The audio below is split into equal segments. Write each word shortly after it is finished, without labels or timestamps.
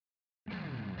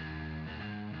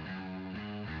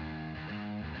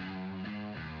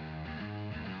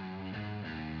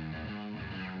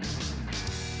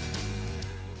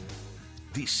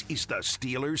This is the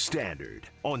Steelers Standard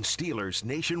on Steelers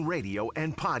Nation Radio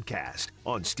and podcast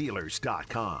on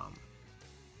Steelers.com.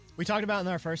 We talked about in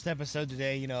our first episode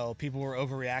today, people were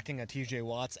overreacting at TJ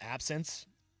Watt's absence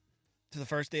to the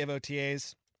first day of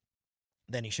OTAs.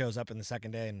 Then he shows up in the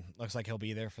second day and looks like he'll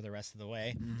be there for the rest of the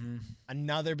way. Mm-hmm.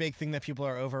 Another big thing that people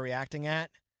are overreacting at,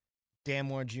 Dan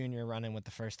Moore Jr. running with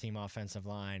the first-team offensive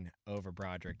line over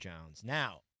Broderick Jones.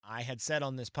 Now, I had said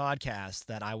on this podcast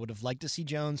that I would have liked to see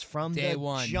Jones from Day the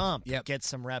one. jump get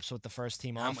some reps with the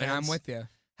first-team offense. I'm with you.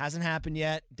 Hasn't happened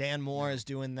yet. Dan Moore is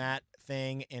doing that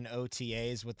thing in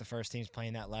OTAs with the first teams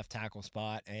playing that left tackle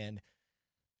spot. And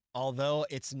although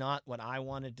it's not what I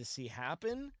wanted to see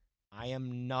happen, I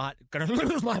am not going to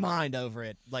lose my mind over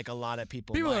it like a lot of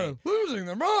people People might. are losing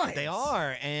their minds. They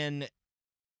are. And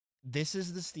this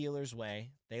is the Steelers' way.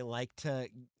 They like to,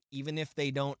 even if they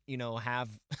don't, have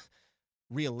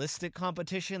realistic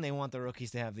competition, they want the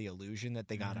rookies to have the illusion that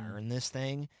they got to earn this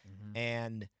thing. Mm-hmm.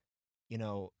 And,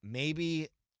 maybe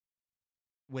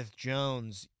with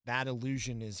Jones, that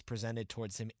illusion is presented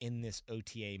towards him in this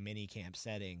OTA minicamp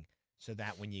setting so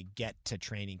that when you get to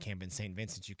training camp in St.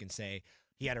 Vincent, you can say,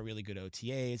 he had a really good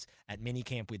OTAs. At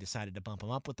minicamp, we decided to bump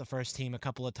him up with the first team a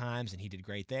couple of times, and he did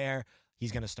great there.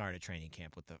 He's going to start at training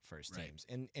camp with the first teams.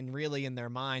 And really, in their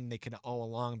mind, they could all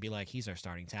along be like, he's our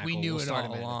starting tackle. We knew it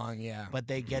all along, yeah. But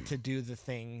they get to do the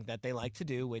thing that they like to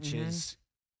do, which is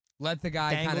let the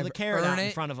guy dangle kind of the carrot earn out it.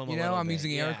 in front of him a I'm little bit.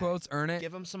 using air quotes, earn it.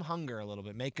 Give him some hunger a little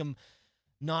bit. Make him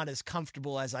not as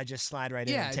comfortable as I just slide right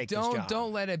in and take this job.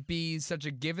 Don't let it be such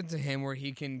a given to him where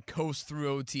he can coast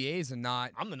through OTAs and not.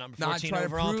 I'm the number 14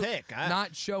 overall pick.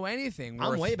 Not show anything.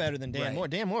 I'm way better than Dan Moore. Right.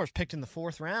 Dan Moore was picked in the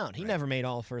 4th round. He never made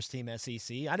all first team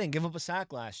SEC. I didn't give up a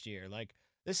sack last year.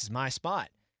 This is my spot.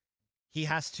 He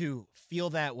has to feel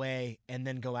that way and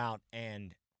then go out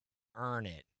and earn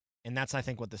it. And that's, I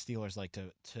think, what the Steelers like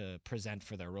to present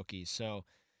for their rookies. So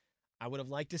I would have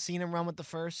liked to seen him run with the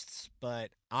firsts, but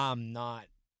I'm not,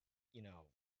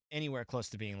 anywhere close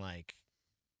to being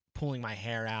pulling my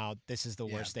hair out. This is the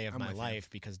worst day of my life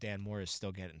because Dan Moore is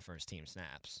still getting first team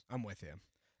snaps. I'm with you.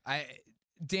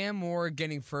 Dan Moore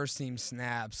getting first team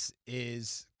snaps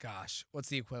is, what's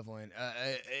the equivalent?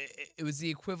 It was the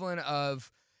equivalent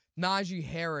of Najee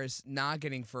Harris not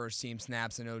getting first team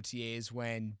snaps in OTAs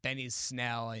when Benny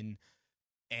Snell and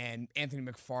Anthony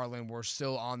McFarland were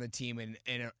still on the team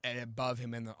and above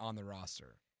him on the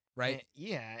roster, right?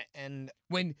 And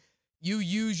when you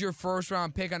use your first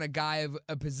round pick on a guy of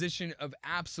a position of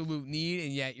absolute need,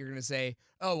 and yet you're going to say,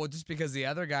 oh, well, just because the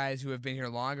other guys who have been here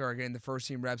longer are getting the first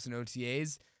team reps in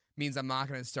OTAs means I'm not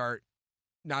going to start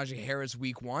Najee Harris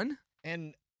week 1.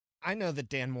 And I know that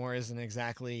Dan Moore isn't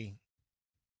exactly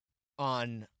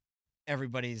on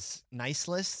everybody's nice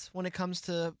list when it comes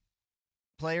to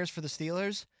players for the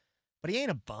Steelers, but he ain't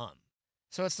a bum.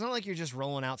 So it's not like you're just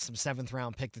rolling out some 7th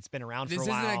round pick that's been around for a while.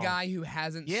 This isn't a guy who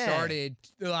hasn't started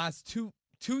the last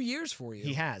two years for you.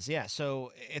 He has, yeah.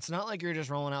 So it's not like you're just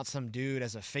rolling out some dude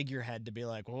as a figurehead to be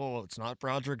like, oh, it's not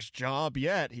Broderick's job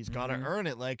yet. He's got to earn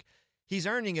it. He's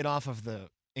earning it off of the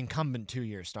incumbent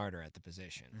 2-year starter at the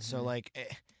position. So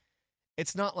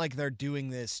it's not like they're doing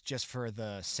this just for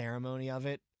the ceremony of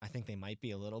it. I think they might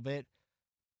be a little bit.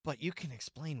 But you can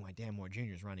explain why Dan Moore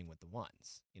Jr. is running with the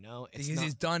ones, Because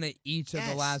he's done it each of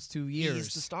the last 2 years.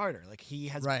 He's the starter. He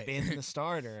has been the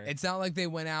starter. It's not like they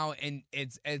went out and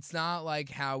it's not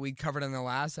like how we covered in the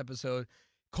last episode,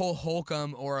 Cole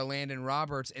Holcomb or Landon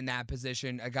Roberts in that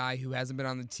position, a guy who hasn't been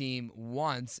on the team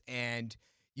once, and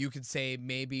you could say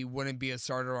maybe wouldn't be a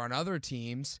starter on other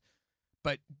teams.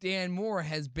 But Dan Moore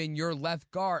has been your left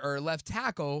guard or left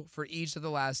tackle for each of the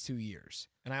last 2 years.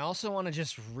 And I also want to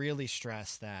just really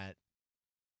stress that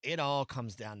it all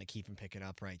comes down to keeping Pickett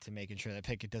upright, to making sure that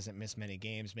Pickett doesn't miss many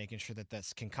games, making sure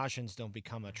that concussions don't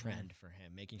become a trend for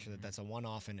him, making sure that that's a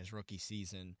one-off in his rookie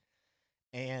season.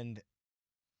 And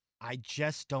I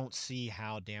just don't see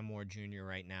how Dan Moore Jr.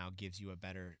 right now gives you a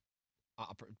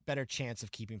better chance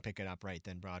of keeping Pickett upright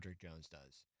than Broderick Jones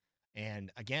does.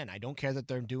 And again, I don't care that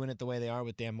they're doing it the way they are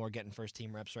with Dan Moore getting first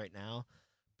team reps right now,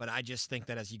 but I just think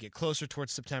that as you get closer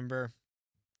towards September,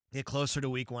 get closer to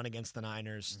week 1 against the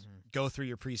Niners, go through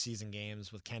your preseason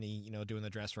games with Kenny, doing the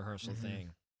dress rehearsal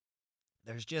thing.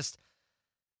 There's just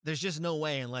no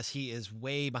way, unless he is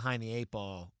way behind the 8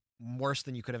 ball, worse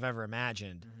than you could have ever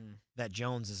imagined, that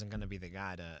Jones isn't going to be the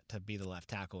guy to be the left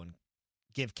tackle and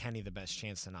give Kenny the best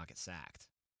chance to not get sacked.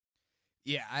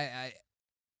 Yeah,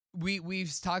 We've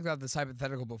talked about this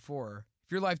hypothetical before.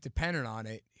 If your life depended on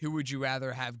it, who would you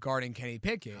rather have guarding Kenny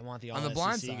Pickett? I want the on the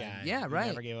blind side guy. Yeah, who right.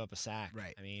 Never gave up a sack.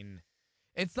 Right. I mean,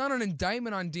 it's not an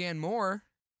indictment on Dan Moore.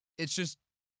 It's just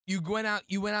you went out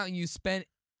and you spent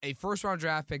a first-round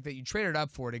draft pick that you traded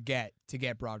up for to get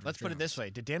Broderick Let's put it this way.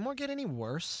 Did Dan Moore get any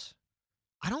worse?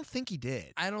 I don't think he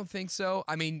did. I don't think so.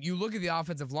 I mean, you look at the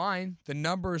offensive line, the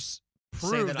numbers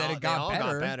prove that it got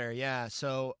better. Got better, yeah.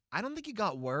 So I don't think he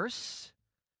got worse.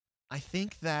 I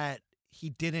think that he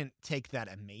didn't take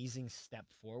that amazing step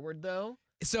forward, though.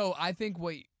 So I think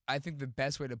the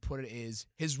best way to put it is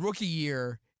his rookie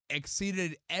year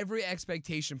exceeded every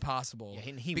expectation possible.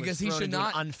 Yeah, he because was he should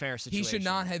not an unfair situation. He should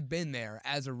not have been there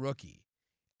as a rookie.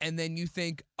 And then you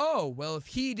think, oh, well, if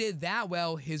he did that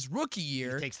well his rookie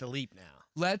year, he takes the leap now.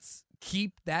 Let's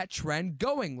keep that trend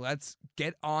going. Let's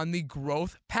get on the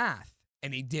growth path.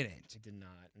 And he didn't. He did not.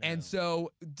 No. And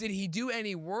so, did he do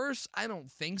any worse? I don't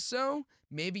think so.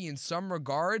 Maybe in some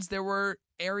regards there were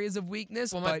areas of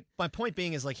weakness, but my point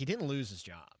being is, like, he didn't lose his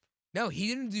job. No, he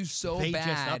didn't do so they bad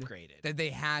just upgraded. That they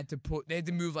had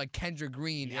to move like Kendrick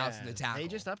Green out to the tackle. They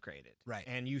just upgraded. Right.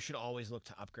 And you should always look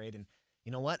to upgrade. And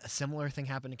you know what? A similar thing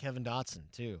happened to Kevin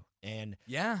Dotson, too. And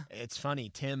yeah, it's funny.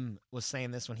 Tim was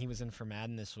saying this when he was in for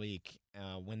Madden this week,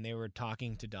 when they were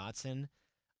talking to Dotson.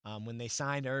 When they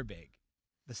signed Urbig,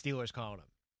 the Steelers called him.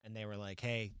 And they were like,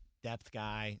 hey, depth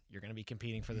guy, you're going to be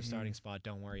competing for the starting spot.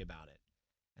 Don't worry about it.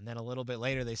 And then a little bit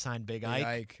later, they signed Big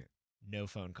Ike. No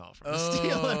phone call from the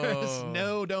Steelers.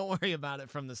 No, don't worry about it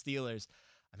from the Steelers.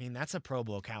 I mean, that's a Pro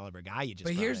Bowl caliber guy you just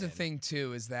But here's in. the thing,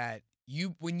 too, is that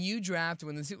when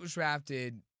the Steelers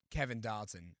drafted Kevin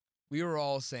Dotson, we were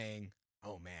all saying,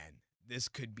 oh, man, this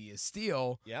could be a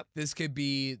steal. Yep. This could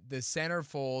be the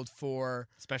centerfold for...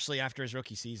 Especially after his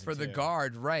rookie season, for the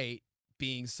guard, right,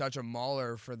 being such a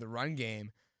mauler for the run game.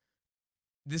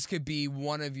 This could be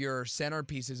one of your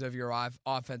centerpieces of your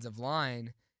offensive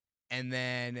line. And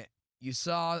then you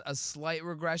saw a slight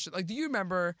regression. Like, do you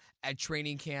remember at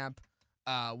training camp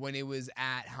when it was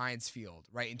at Heinz Field,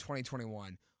 right, in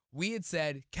 2021? We had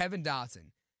said, Kevin Dotson,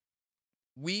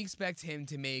 we expect him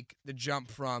to make the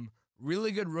jump from really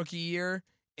good rookie year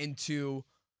into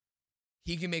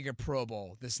he can make a Pro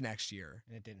Bowl this next year.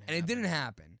 And it didn't happen. And it didn't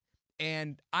happen.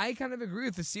 And I kind of agree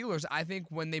with the Steelers. I think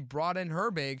when they brought in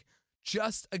Herbig,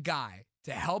 just a guy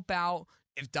to help out.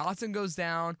 If Dotson goes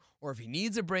down or if he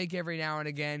needs a break every now and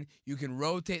again, you can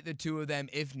rotate the two of them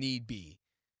if need be.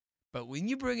 But when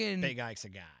you bring in Big Ike's a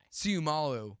guy.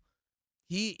 Siumalu,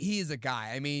 he is a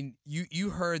guy. I mean, you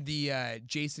heard the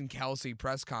Jason Kelsey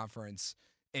press conference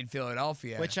in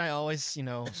Philadelphia. Which I always,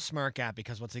 smirk at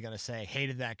because what's he going to say?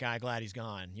 Hated that guy, glad he's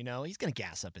gone. He's going to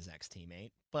gas up his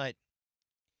ex-teammate. But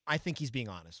I think he's being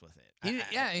honest with it.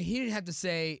 He didn't have to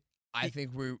say, I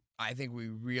think we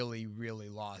really, really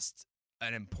lost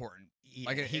an important, he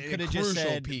could have just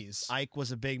said piece. Ike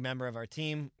was a big member of our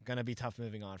team. Gonna be tough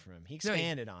moving on from him. He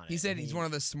expanded on it. He said he's one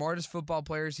of the smartest football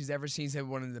players he's ever seen. He's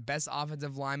one of the best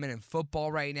offensive linemen in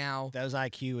football right now. Those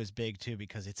IQ is big too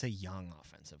because it's a young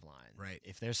offensive line. Right.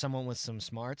 If there's someone with some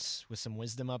smarts, with some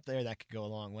wisdom up there, that could go a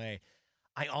long way.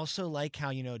 I also like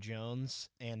how Jones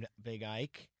and Big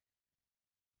Ike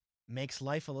makes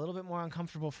life a little bit more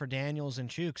uncomfortable for Daniels and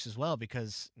Chooks as well,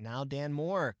 because now Dan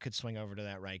Moore could swing over to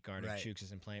that right guard if Chooks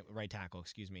isn't playing, right tackle,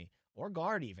 or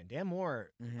guard even. Dan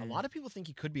Moore, a lot of people think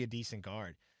he could be a decent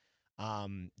guard.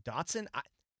 Dotson,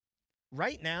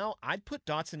 right now, I'd put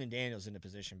Dotson and Daniels in a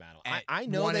position battle. I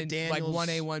know that Daniels... Like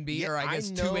 1A, 1B, or I guess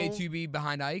 2A, 2B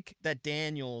behind Ike? That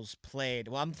Daniels played...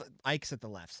 Well, Ike's at the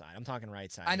left side. I'm talking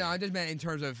right side. I know, I just meant in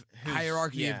terms of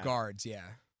hierarchy of guards,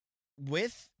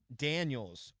 With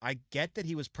Daniels, I get that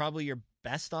he was probably your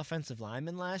best offensive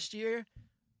lineman last year,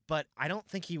 but I don't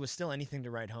think he was still anything to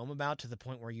write home about to the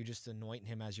point where you just anoint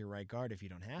him as your right guard if you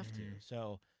don't have to.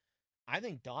 So I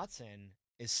think Dotson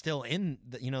is still in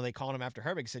they called him after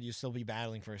Herbig, said you'll still be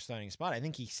battling for a starting spot. I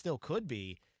think he still could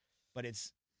be, but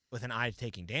it's with an eye to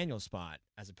taking Daniel's spot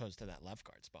as opposed to that left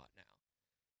guard spot now.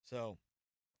 So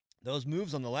those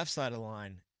moves on the left side of the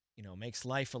line, makes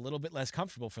life a little bit less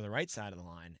comfortable for the right side of the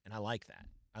line, and I like that.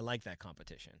 I like that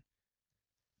competition.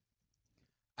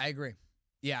 I agree.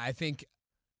 Yeah, I think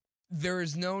there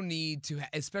is no need to,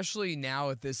 especially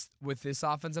now with this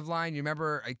offensive line. You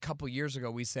remember a couple years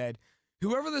ago we said,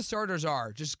 whoever the starters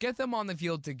are, just get them on the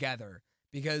field together,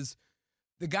 because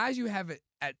the guys you have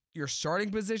at your starting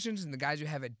positions and the guys you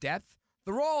have at depth,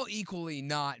 they're all equally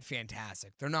not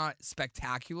fantastic. They're not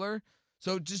spectacular.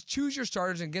 So just choose your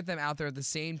starters and get them out there at the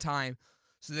same time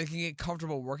so they can get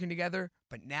comfortable working together.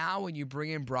 But now when you bring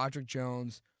in Broderick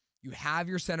Jones, you have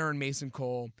your center in Mason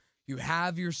Cole, you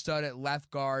have your stud at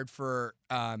left guard for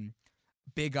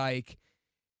Big Ike.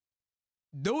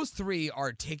 Those three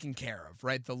are taken care of,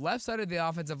 right? The left side of the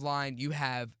offensive line, you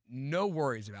have no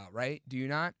worries about, right? Do you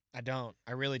not? I don't.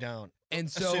 I really don't. And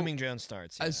so, assuming Jones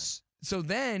starts. Yeah. So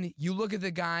then you look at the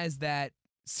guys that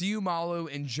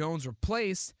Siumalu and Jones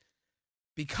replaced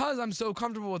because I'm so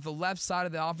comfortable with the left side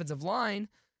of the offensive line,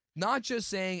 not just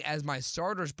saying as my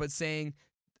starters, but saying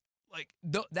like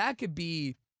that could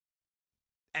be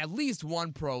at least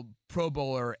one pro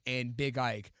bowler in Big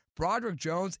Ike. Broderick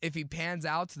Jones, if he pans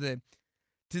out to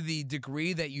the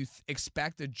degree that you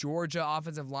expect a Georgia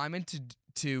offensive lineman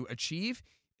to achieve,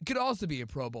 could also be a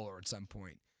Pro Bowler at some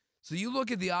point. So you look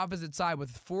at the opposite side with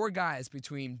 4 guys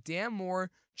between Dan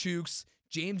Moore, Chooks,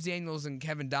 James Daniels, and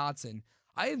Kevin Dotson.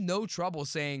 I have no trouble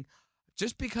saying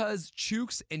just because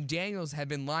Chooks and Daniels have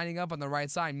been lining up on the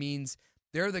right side means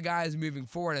they're the guys moving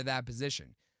forward at that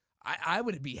position. I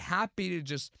would be happy to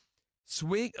just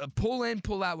swing, pull in,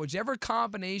 pull out, whichever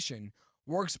combination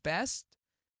works best.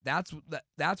 That's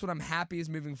what I'm happy is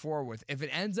moving forward with. If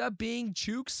it ends up being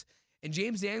Chooks and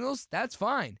James Daniels, that's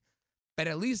fine. But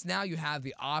at least now you have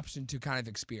the option to kind of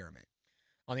experiment.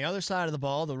 On the other side of the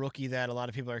ball, the rookie that a lot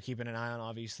of people are keeping an eye on,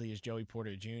 obviously, is Joey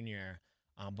Porter Jr.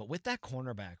 But with that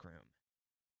cornerback room,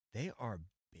 they are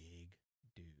big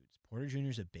dudes. Porter Jr.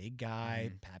 is a big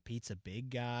guy. Pat Pete's a big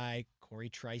guy. Corey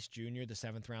Trice Jr., the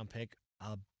 7th-round pick,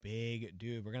 a big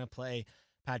dude. We're going to play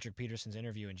Patrick Peterson's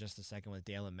interview in just a second with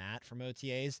Dale and Matt from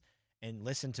OTAs and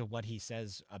listen to what he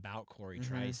says about Corey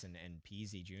Trice and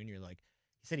Peasy Jr. Like,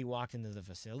 he said he walked into the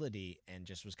facility and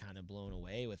just was kind of blown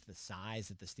away with the size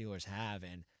that the Steelers have.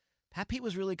 And Pat Pete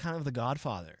was really kind of the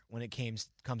godfather when it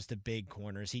comes to big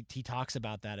corners. He talks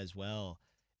about that as well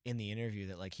in the interview,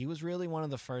 that like he was really one of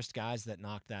the first guys that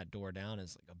knocked that door down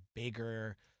as like a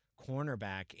bigger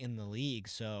cornerback in the league.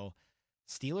 So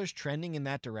Steelers trending in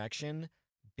that direction,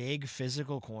 big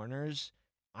physical corners.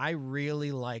 I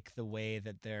really like the way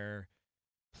that they're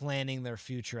planning their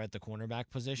future at the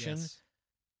cornerback position. Yes.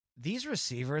 These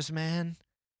receivers, man,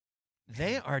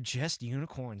 they are just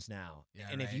unicorns now. Yeah,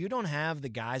 and right. if you don't have the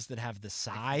guys that have the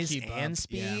size keep and up,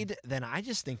 speed, then I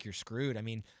just think you're screwed. I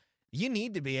mean, you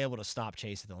need to be able to stop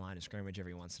chase at the line of scrimmage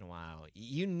every once in a while.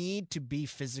 You need to be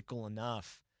physical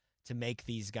enough to make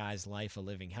these guys' life a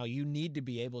living. Hell, you need to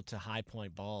be able to high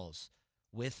point balls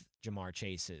with Jamar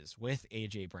Chases, with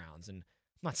A.J. Browns. And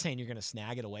I'm not saying you're going to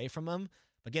snag it away from them,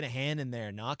 but get a hand in there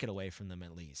and knock it away from them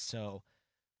at least. So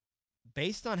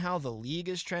based on how the league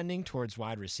is trending towards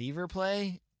wide receiver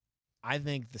play, I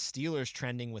think the Steelers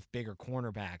trending with bigger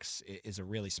cornerbacks is a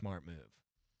really smart move.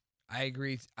 I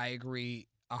agree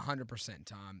 100%,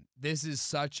 Tom. This is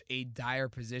such a dire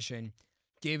position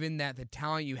given that the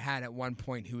talent you had at one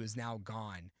point who is now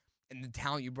gone and the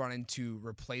talent you brought in to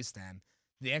replace them,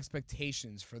 the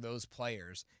expectations for those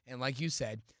players, and like you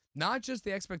said, not just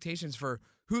the expectations for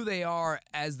who they are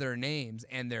as their names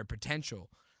and their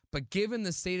potential, but given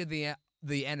the state of the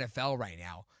NFL right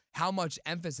now, how much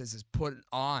emphasis is put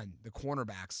on the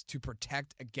cornerbacks to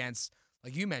protect against,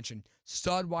 like you mentioned,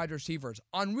 stud wide receivers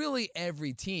on really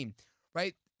every team,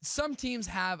 right? Some teams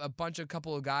have a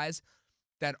couple of guys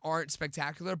that aren't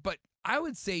spectacular, but I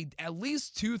would say at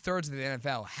least 2/3 of the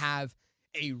NFL have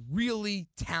a really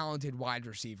talented wide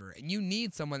receiver, and you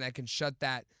need someone that can shut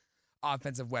that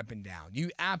offensive weapon down. You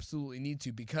absolutely need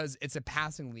to, because it's a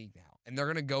passing league now, and they're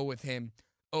going to go with him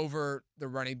over the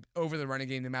running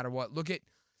game no matter what. Look at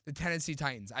the Tennessee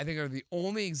Titans. I think they're the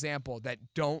only example that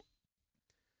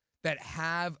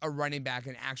have a running back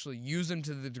and actually use them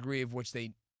to the degree of which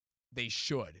they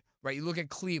should, right? You look at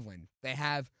Cleveland. They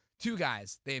have 2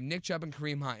 guys. They have Nick Chubb and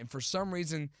Kareem Hunt, and for some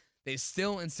reason, they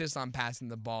still insist on passing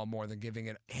the ball more than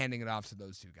handing it off to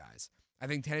those 2 guys. I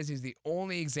think Tennessee is the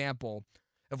only example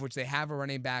of which they have a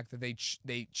running back that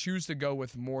they choose to go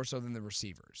with more so than the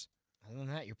receivers. Other than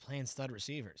that, you're playing stud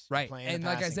receivers. Right. And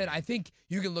like I said, I think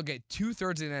you can look at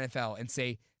 2/3 of the NFL and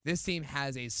say this team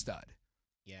has a stud.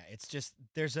 Yeah, it's just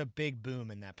there's a big boom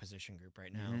in that position group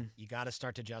right now. Mm-hmm. You got to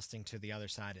start adjusting to the other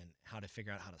side and how to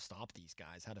figure out how to stop these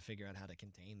guys, how to figure out how to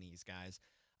contain these guys.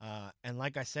 And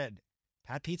like I said,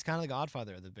 Pat Pete's kind of the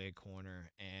godfather of the big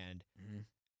corner and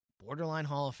borderline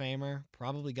Hall of Famer,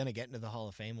 probably going to get into the Hall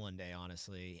of Fame one day,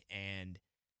 honestly, and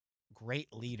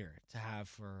great leader to have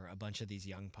for a bunch of these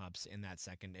young pups in that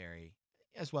secondary,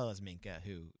 as well as Minka,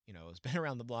 who, has been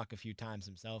around the block a few times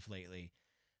himself lately.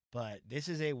 But this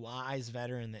is a wise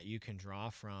veteran that you can draw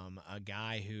from, a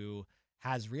guy who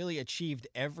has really achieved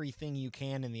everything you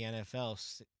can in the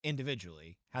NFL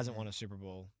individually. Hasn't won a Super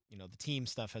Bowl. The team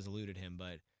stuff has eluded him,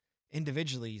 but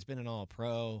individually, he's been an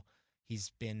All-Pro.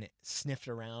 He's been sniffed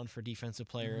around for Defensive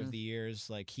Player of the Years.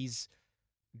 Like, he's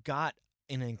got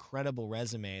an incredible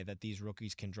resume that these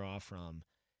rookies can draw from.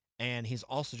 And he's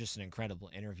also just an incredible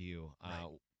interview. Right.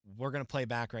 We're going to play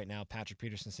back right now Patrick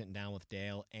Peterson sitting down with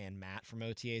Dale and Matt from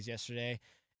OTAs yesterday.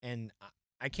 And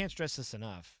I can't stress this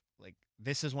enough. Like,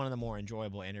 this is one of the more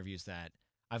enjoyable interviews that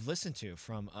I've listened to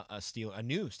from a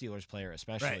new Steelers player,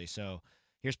 especially. Right. So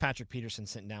here's Patrick Peterson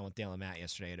sitting down with Dale and Matt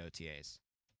yesterday at OTAs.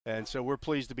 And so we're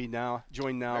pleased to be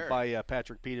joined by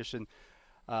Patrick Peterson.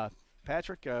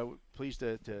 Patrick, pleased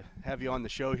to have you on the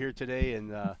show here today.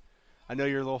 And I know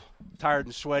you're a little tired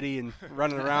and sweaty and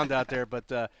running around out there,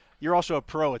 but you're also a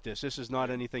pro at this. This is not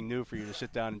anything new for you to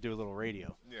sit down and do a little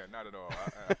radio. Yeah, not at all.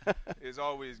 It's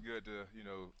always good to,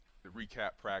 to recap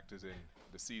practice and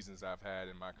the seasons I've had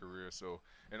in my career. So,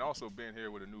 and also being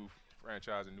here with a new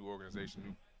franchise, a new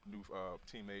organization, new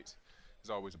teammates, is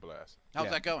always a blast. How's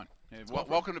that going?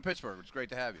 Welcome to Pittsburgh. It's great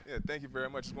to have you. Yeah, thank you very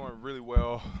much. It's going really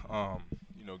well.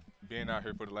 Being out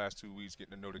here for the last 2 weeks,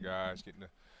 getting to know the guys,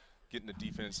 getting the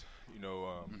defense,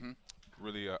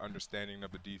 really understanding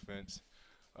of the defense,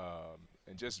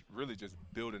 and just really just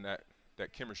building that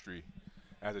chemistry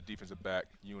as a defensive back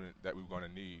unit that we're going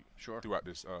to need throughout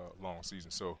this long season.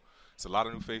 So it's a lot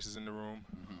of new faces in the room,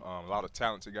 a lot of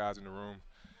talented guys in the room.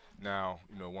 Now,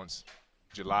 once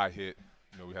July hit,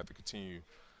 we have to continue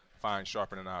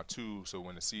sharpening our tools so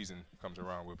when the season comes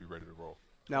around, we'll be ready to roll.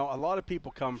 Now, a lot of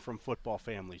people come from football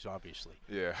families, obviously.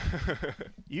 Yeah.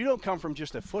 You don't come from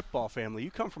just a football family.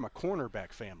 You come from a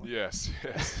cornerback family. Yes.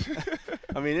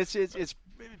 I mean, it's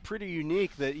pretty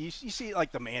unique that you see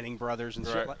like the Manning brothers and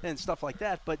stuff like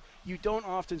that, but you don't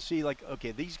often see like,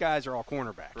 okay, these guys are all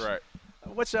cornerbacks. Right.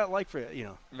 What's that like for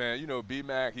you? Man,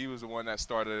 B-Mac, he was the one that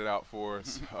started it out for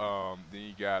us. Then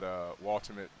you got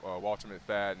Walter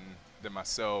McFadden, then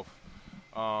myself.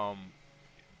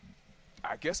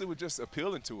 I guess it was just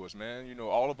appealing to us, man.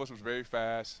 All of us was very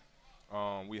fast.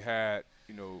 We had,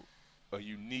 a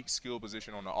unique skill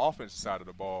position on the offensive side of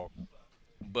the ball,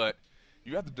 but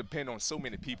you have to depend on so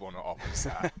many people on the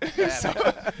offensive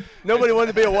side. Nobody wanted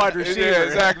to be a wide receiver. Yeah,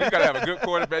 exactly. You got to have a good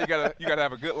quarterback. You got to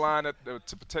have a good line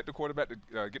to protect the quarterback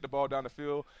to get the ball down the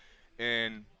field.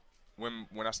 And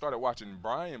when I started watching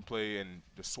Brian play and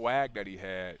the swag that he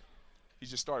had, he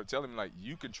just started telling me, like,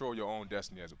 you control your own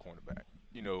destiny as a cornerback.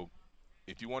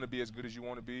 If you want to be as good as you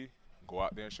want to be, go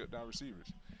out there and shut down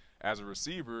receivers. As a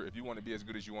receiver, if you want to be as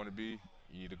good as you want to be,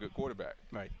 you need a good quarterback.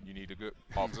 Right. You need a good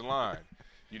offensive line.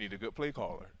 You need a good play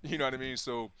caller. You know what I mean?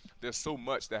 So there's so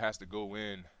much that has to go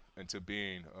into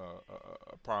being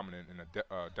a prominent and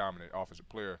a dominant offensive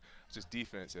player. It's just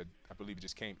defense, I believe it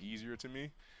just came easier to me.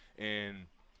 And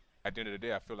at the end of the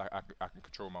day, I feel like I can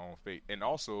control my own fate and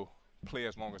also play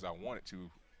as long as I wanted to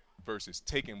versus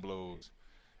taking blows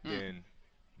and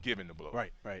giving the blow.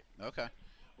 Right. Okay.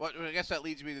 Well, I guess that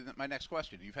leads me to my next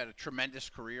question. You've had a tremendous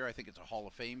career. I think it's a Hall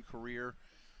of Fame career.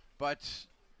 But,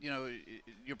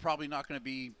 you're probably not going to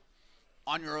be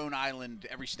on your own island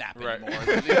every snap anymore.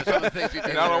 Some of the things you did.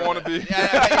 And I don't want to be.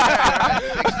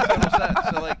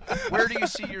 So, like, where do you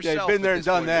see yourself? Yeah, you've been there and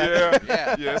done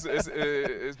that. Yeah.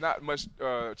 It's not much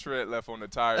tread left on the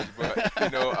tires, but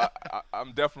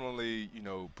I'm definitely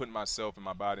putting myself and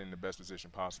my body in the best position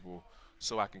possible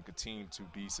so I can continue to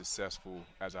be successful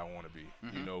as I want to be.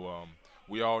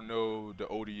 We all know the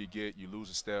older you get, you lose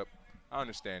a step. I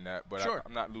understand that, but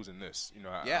I'm not losing this.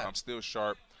 I'm still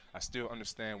sharp. I still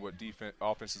understand what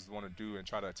offenses want to do and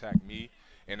try to attack me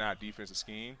and our defensive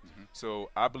scheme. So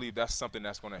I believe that's something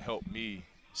that's going to help me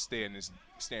stay in this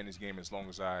game as long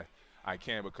as I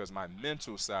can, because my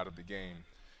mental side of the game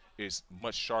is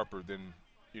much sharper than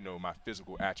my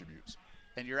physical attributes.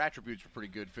 And your attributes are pretty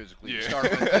good physically.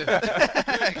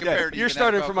 Yeah. You're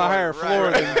starting from a higher floor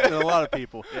than a lot of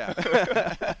people. Yeah.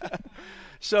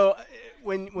 So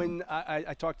when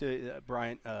I talked to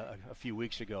Brian a few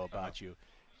weeks ago about you,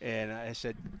 and I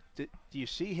said, do you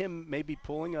see him maybe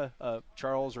pulling a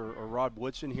Charles or Rod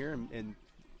Woodson here and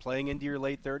playing into your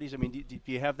late 30s? I mean, do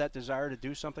you have that desire to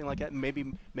do something like that and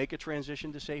maybe make a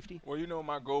transition to safety? Well,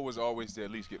 my goal was always to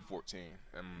at least get 14.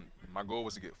 And my goal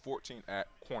was to get 14 at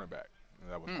cornerback.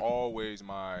 And that was always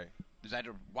my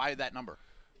 – why that number?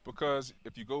 Because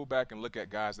if you go back and look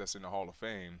at guys that's in the Hall of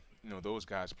Fame, those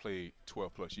guys played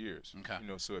 12-plus years. Okay.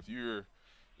 So if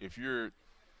you're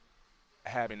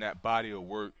having that body of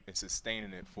work and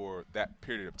sustaining it for that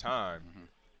period of time,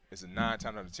 it's a 9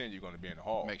 times out of 10 you're going to be in the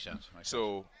Hall. Makes sense.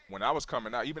 So when I was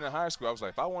coming out, even in high school, I was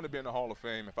like, if I want to be in the Hall of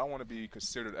Fame, if I want to be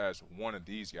considered as one of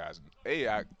these guys,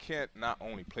 I can't not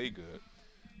only play good,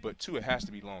 but 2, it has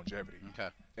to be longevity. Okay.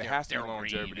 It has to be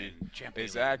longevity.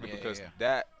 Exactly, because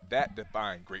that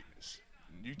defines greatness.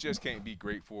 You just can't be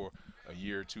great for a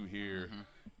year or 2 here,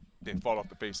 then fall off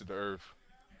the face of the earth,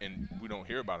 and we don't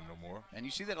hear about him no more. And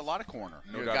you see that a lot of corner.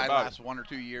 No a doubt guy about lasts 1 or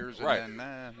 2 years, and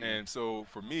then And so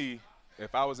for me,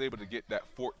 if I was able to get that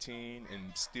 14 and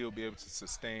still be able to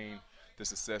sustain the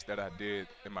success that I did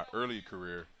in my early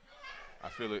career, I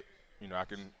feel you know,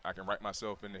 I can write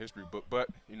myself in the history book. But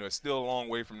you know, it's still a long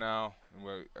way from now,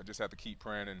 and I just have to keep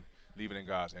praying and leave it in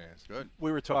God's hands. Good.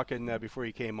 We were talking before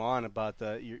you came on about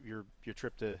your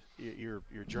trip to your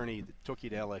journey that took you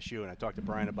to LSU, and I talked to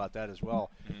Brian about that as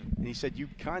well. Mm-hmm. And he said you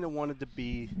kind of wanted to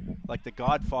be like the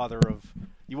godfather of.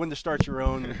 You wanted to start your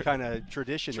own kind of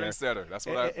tradition there. Trendsetter. That's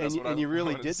what And you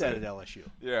really wanted to did that say. at LSU.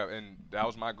 Yeah, and that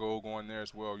was my goal going there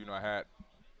as well. You know, I had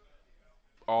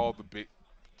all the big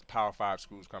Power 5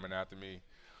 schools coming after me.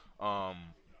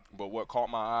 But what caught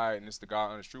my eye, and it's the God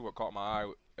honest truth, what caught my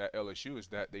eye at LSU is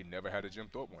that they never had a Jim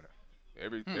Thorpe winner.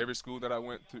 Every school that I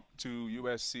went to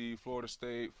USC, Florida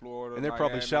State, Florida, And they're Miami,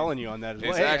 probably selling you on that as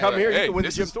well. exactly. Hey, come here, you Hey, can win the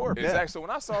this Jim is- Thorpe. Exactly. Yeah. So when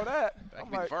I saw that, That I'm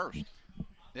could be like, first.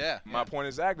 Yeah. my point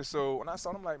exactly. So when I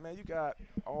saw them, I'm like, man, you got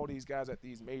all these guys at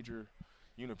these major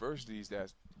universities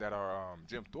that are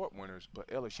Jim Thorpe winners, but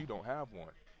LSU don't have one.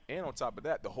 And on top of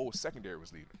that, the whole secondary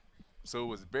was leaving. So it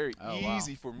was very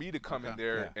easy for me to come in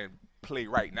there and play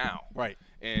right now. Right.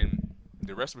 And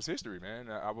the rest was history, man.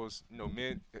 I was, you know,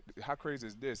 how crazy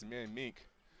is this? Me and Mink,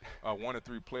 one of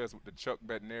 3 players with the Chuck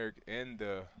Bednarik and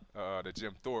the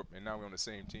Jim Thorpe, and now we're on the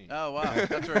same team. Oh, wow.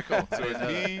 That's very cool. So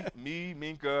it's me,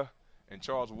 Minka, and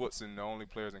Charles Woodson, the only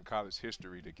players in college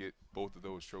history to get both of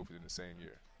those trophies in the same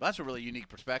year. That's a really unique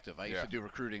perspective. I used Yeah. to do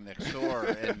recruiting next door,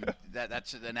 and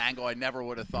that's an angle I never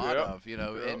would have thought Yep. of. You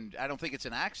know, Yep. and I don't think it's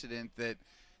an accident that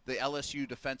the LSU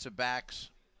defensive backs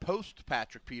post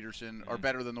Patrick Peterson are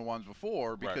better than the ones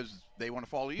before because they want to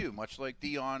follow you, much like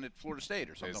Dion at Florida State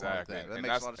or something like that. That and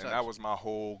makes a lot of sense. And that was my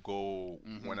whole goal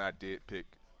when I did pick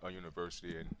a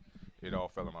university, and it all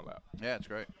fell in my lap. Yeah, it's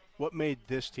great. What made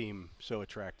this team so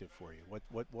attractive for you?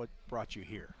 What brought you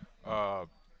here?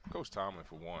 Coach Tomlin,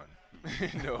 for one.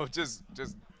 You know, just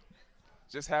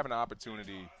having the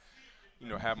opportunity, you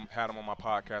know, had him on my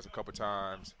podcast a couple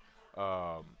times,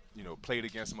 you know, played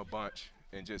against him a bunch,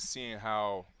 and just seeing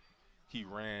how he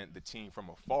ran the team from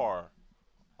afar,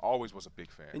 always was a big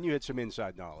fan. And you had some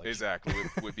inside knowledge. Exactly,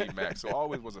 with B Max. So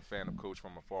always was a fan of Coach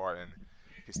from afar, and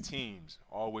his teams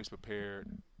always prepared,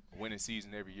 winning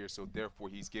season every year. So therefore,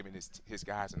 he's giving his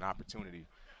guys an opportunity,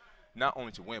 not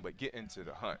only to win but get into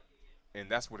the hunt. And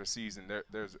that's where the season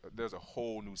there's a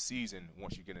whole new season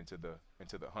once you get into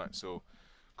the hunt. So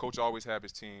Coach always have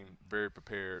his team very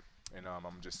prepared, and I'm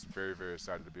just very, very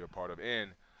excited to be a part of.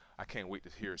 And I can't wait to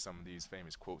hear some of these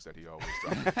famous quotes that he always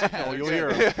drops. Oh, you'll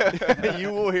hear them.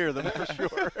 You will hear them for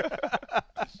sure.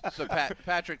 So,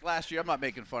 Patrick, last year, I'm not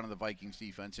making fun of the Vikings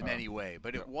defense in any way,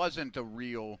 but it wasn't a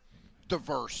real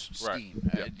diverse scheme.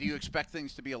 Right. Do you expect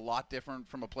things to be a lot different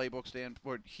from a playbook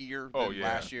standpoint here than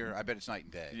last year? I bet it's night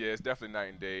and day. Yeah, it's definitely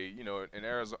night and day. You know,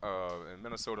 in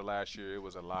Minnesota last year, it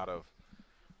was a lot of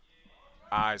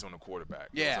eyes on the quarterback.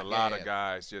 Yeah, There was a lot of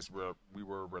guys we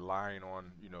were relying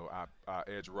on, you know, our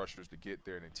edge rushers to get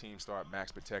there, and the team started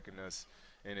max protecting us,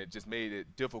 and it just made it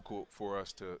difficult for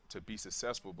us to be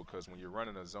successful, because when you're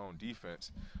running a zone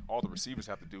defense, all the receivers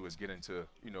have to do is get into,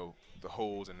 you know, the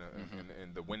holes and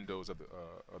the windows of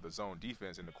the zone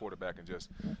defense, and the quarterback can just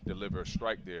deliver a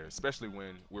strike there, especially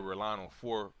when we're relying on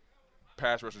 4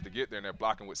 pass rushers to get there and they're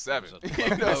blocking with 7.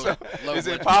 You know, so it's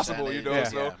impossible, you know.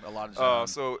 Yeah, a lot of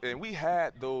zone. And we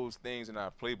had those things in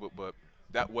our playbook, but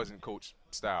that wasn't Coach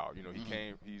style. You know,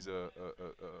 he's a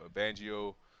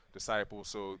Fangio disciple,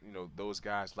 so you know those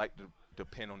guys like to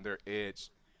depend on their edge,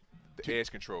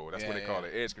 edge control. That's what they call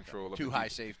it, edge control. Too high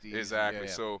safety. Exactly.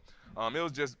 So it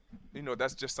was just, you know,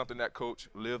 that's just something that Coach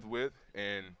lived with,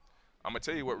 and I'm gonna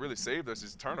tell you what really saved us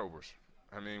is turnovers.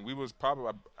 I mean, we was probably,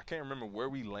 I can't remember where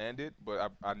we landed,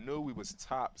 but I know we was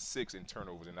top 6 in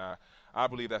turnovers, and I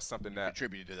believe that's something that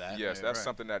contributed to that. Yes, that's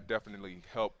something that definitely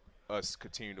helped us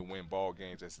continue to win ball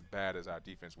games as bad as our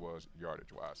defense was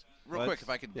yardage-wise. Real quick, if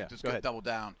I could just go double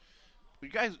down. You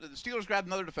guys, the Steelers grabbed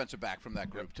another defensive back from that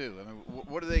group too. I mean,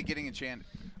 what are they getting in Shannon?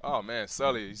 Oh man,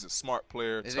 Sully, he's a smart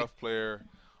player, tough player.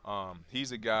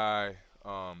 He's a guy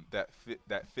that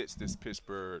fits this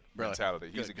Pittsburgh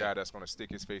mentality. He's a guy that's going to stick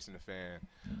his face in the fan.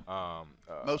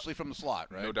 Mostly from the slot,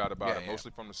 right? No doubt about it.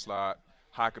 Mostly from the slot.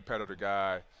 High competitor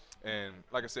guy. And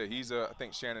like I said, I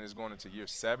think Shannon is going into year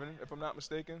 7, if I'm not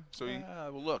mistaken. So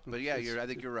well, look, but I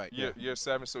think you're right. Year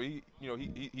 7. So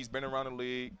he's been around the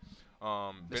league.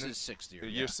 This is 6th year.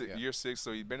 Year 6.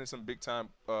 So he's been in some big time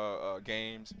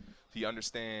games. He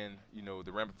understands, you know,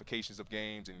 the ramifications of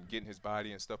games and getting his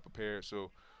body and stuff prepared.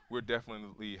 So we're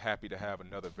definitely happy to have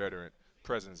another veteran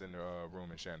presence in the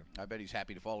room in Shannon. I bet he's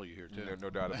happy to follow you here too. No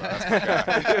doubt about it. That's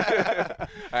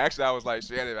my guy. I was like,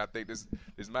 Shannon, I think this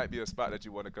might be a spot that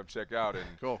you want to come check out. And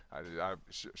cool.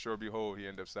 Sure behold, he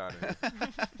ended up signing.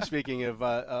 Speaking of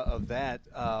that,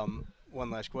 one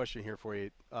last question here for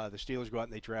you. The Steelers go out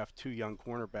and they draft 2 young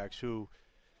cornerbacks who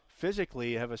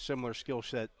physically have a similar skill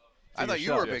set. I thought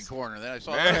you were a big corner. Then I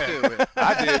saw Man, that too.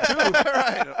 I did too.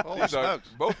 Right. Holy These are- smokes.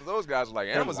 both of those guys are like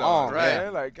They're Amazon, long,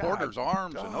 man. Like Porter's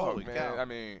arms and holy man. cow.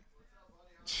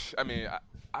 I mean,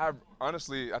 I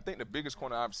honestly, I think the biggest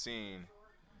corner I've seen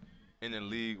in the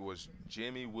league was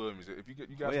Jimmy Williams. If you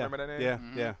guys remember that name? Yeah,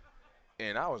 yeah.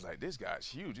 And I was like, this guy's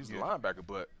huge. He's a linebacker,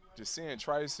 but just seeing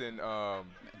Trice and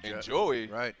Joey,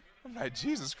 Right. I'm like,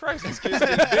 Jesus Christ, these kids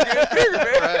getting bigger and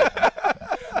bigger, man.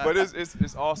 But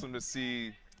it's awesome to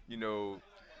see,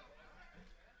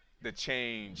 the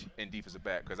change in defensive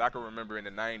back, because I can remember in the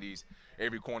 90s,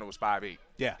 every corner was 5'8".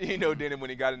 Yeah. Then when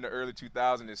he got in the early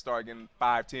 2000s, it started getting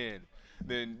 5'10".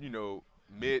 Then,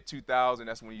 mid 2000,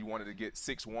 that's when you wanted to get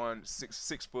 6'1",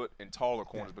 6 foot and taller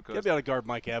corners because You'll be able to guard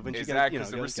Mike Evans. exactly,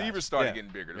 because the receivers started getting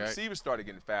bigger. The Right. receivers started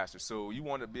getting faster. So you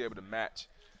want to be able to match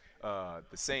the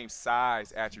same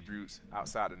size attributes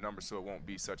outside the number, so it won't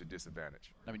be such a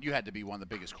disadvantage. I mean, you had to be one of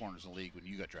the biggest corners in the league when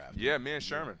you got drafted. Yeah, me and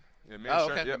Sherman. Yeah, me and Oh,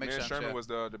 Sherman, okay, that makes me and sense, Sherman yeah. was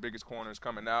the biggest corners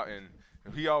coming out, and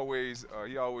he always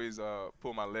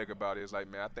pulled my leg about it. It's like,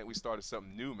 man, I think we started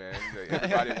something new, man. Like,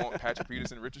 everybody want Patrick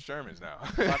Peterson and Richard Shermans now.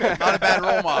 Not a bad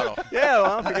role model. Yeah,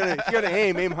 well, if you're gonna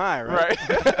aim high, right?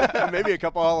 Right. Maybe a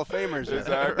couple Hall of Famers.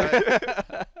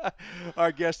 Exactly.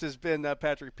 Our guest has been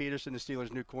Patrick Peterson, the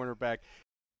Steelers' new cornerback.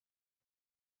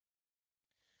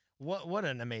 What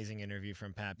an amazing interview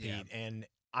from Pat Pete. Yeah. And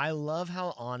I love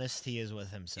how honest he is with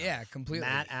himself. Yeah, completely.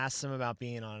 Matt asks him about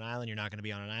being on an island. You're not going to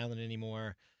be on an island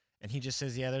anymore. And he just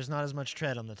says, yeah, there's not as much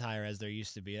tread on the tire as there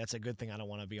used to be. That's a good thing. I don't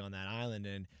want to be on that island.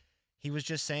 And he was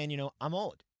just saying, I'm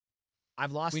old.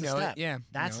 I've lost We a know step. it. Yeah. we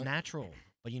That's know it. natural.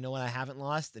 But you know what I haven't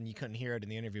lost? And you couldn't hear it in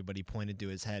the interview, but he pointed to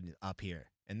his head up here.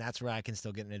 And that's where I can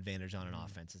still get an advantage on an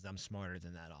offense, is I'm smarter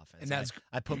than that offense. And that's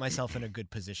I put myself in a good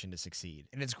position to succeed.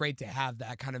 And it's great to have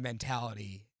that kind of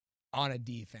mentality on a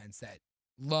defense that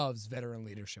loves veteran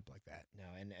leadership like that. No,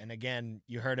 and again,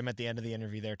 you heard him at the end of the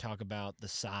interview there talk about the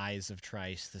size of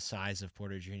Trice, the size of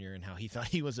Porter Jr., and how he thought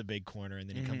he was a big corner, and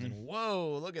then he comes in,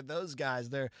 whoa, look at those guys.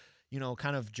 They're,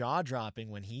 kind of jaw-dropping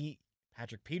when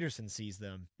Patrick Peterson sees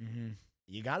them. Mm-hmm.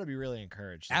 You got to be really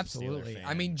encouraged. as a Steeler Absolutely. fan.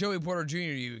 I mean, Joey Porter Jr.,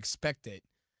 you expect it,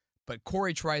 but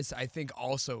Corey Trice, I think,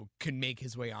 also can make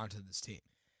his way onto this team.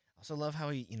 I also love how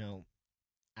he,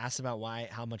 asked about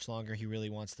how much longer he really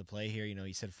wants to play here.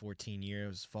 He said 14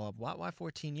 years. Follow-up, why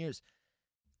 14 years?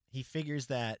 He figures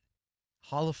that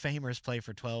Hall of Famers play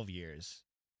for 12 years,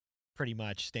 pretty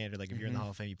much standard. Like if you're in the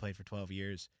Hall of Fame, you played for 12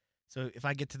 years. So if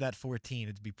I get to that 14,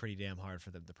 it'd be pretty damn hard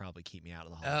for them to probably keep me out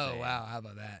of the Hall of Fame. Oh, wow. How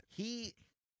about that? He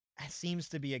seems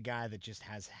to be a guy that just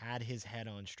has had his head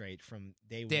on straight from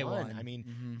day Day one. one. I mean,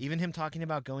 Mhm. even him talking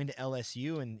about going to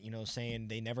LSU and, saying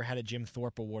they never had a Jim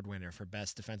Thorpe Award winner for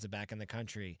best defensive back in the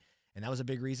country. And that was a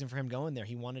big reason for him going there.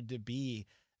 He wanted to be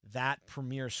that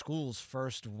premier school's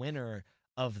first winner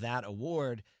of that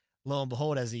award. Lo and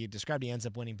behold, as he described, he ends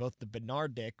up winning both the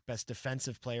Bernard Dick, best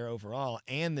defensive player overall,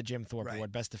 and the Jim Thorpe Right.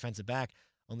 Award, best defensive back.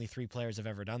 Only 3 players have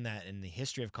ever done that in the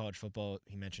history of college football.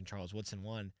 He mentioned Charles Woodson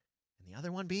won. And the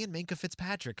other one being Minkah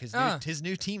Fitzpatrick, his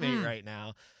new teammate right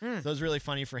now. So it was really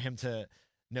funny for him to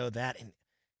know that. And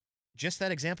just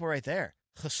that example right there,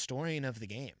 historian of the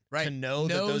game. Right. To know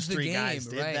that Knows those the 3 guys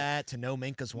game, did right. that, to know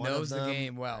Minkah's one Knows of them. the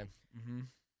game well. Mm-hmm.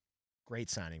 Great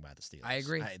signing by the Steelers. I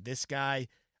agree. This guy,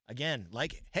 again,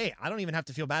 hey, I don't even have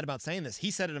to feel bad about saying this.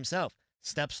 He said it himself.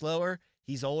 Step slower.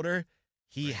 He's older.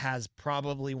 He has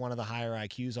probably one of the higher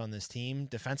IQs on this team,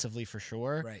 defensively for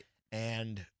sure. Right.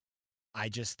 And I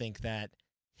just think that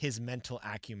his mental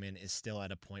acumen is still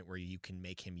at a point where you can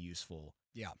make him useful.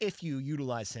 Yeah. If you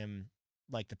utilize him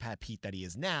like the Pat Pete that he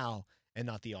is now and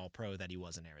not the all-pro that he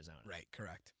was in Arizona. Right.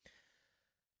 Correct.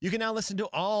 You can now listen to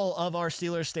all of our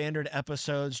Steelers Standard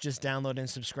episodes. Just download and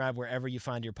subscribe wherever you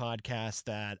find your podcast,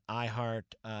 that iHeart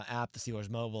app, the Steelers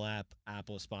mobile app,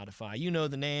 Apple, Spotify. You know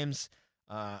the names.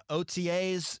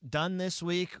 OTAs done this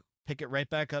week. Pick it right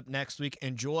back up next week.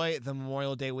 Enjoy the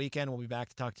Memorial Day weekend. We'll be back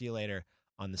to talk to you later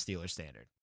on the Steelers Standard.